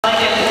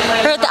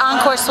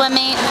Encore swim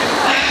meet,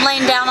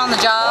 laying down on the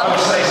job,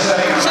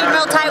 shooting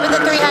real tight with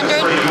the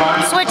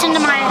 300, switching to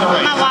my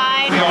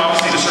wide,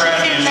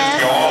 shooting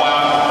this.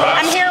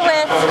 I'm here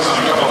with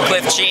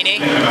Cliff Cheney.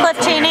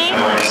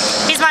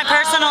 He's my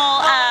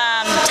personal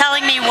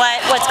telling me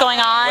what's going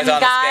on Was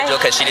on guy. the schedule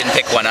because she didn't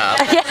pick one up.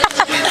 Yeah.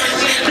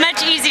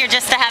 Much easier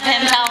just to have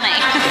him tell me.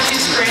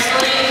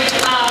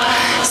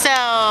 So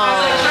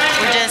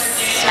we're just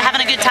having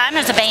a good time.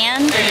 There's a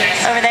band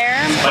over there.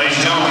 Ladies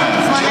and gentlemen,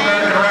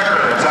 two-American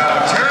records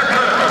out of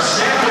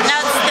No,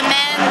 it's the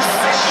men's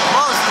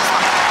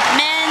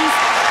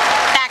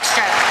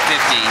backstroke.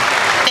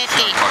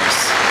 50.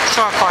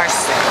 Short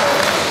course.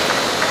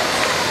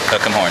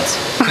 Hook 'em horns.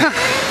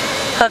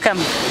 Hook 'em.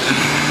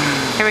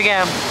 Here we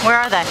go. Where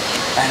are they?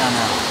 I don't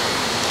know.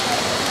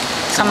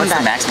 So what's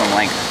the maximum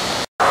length?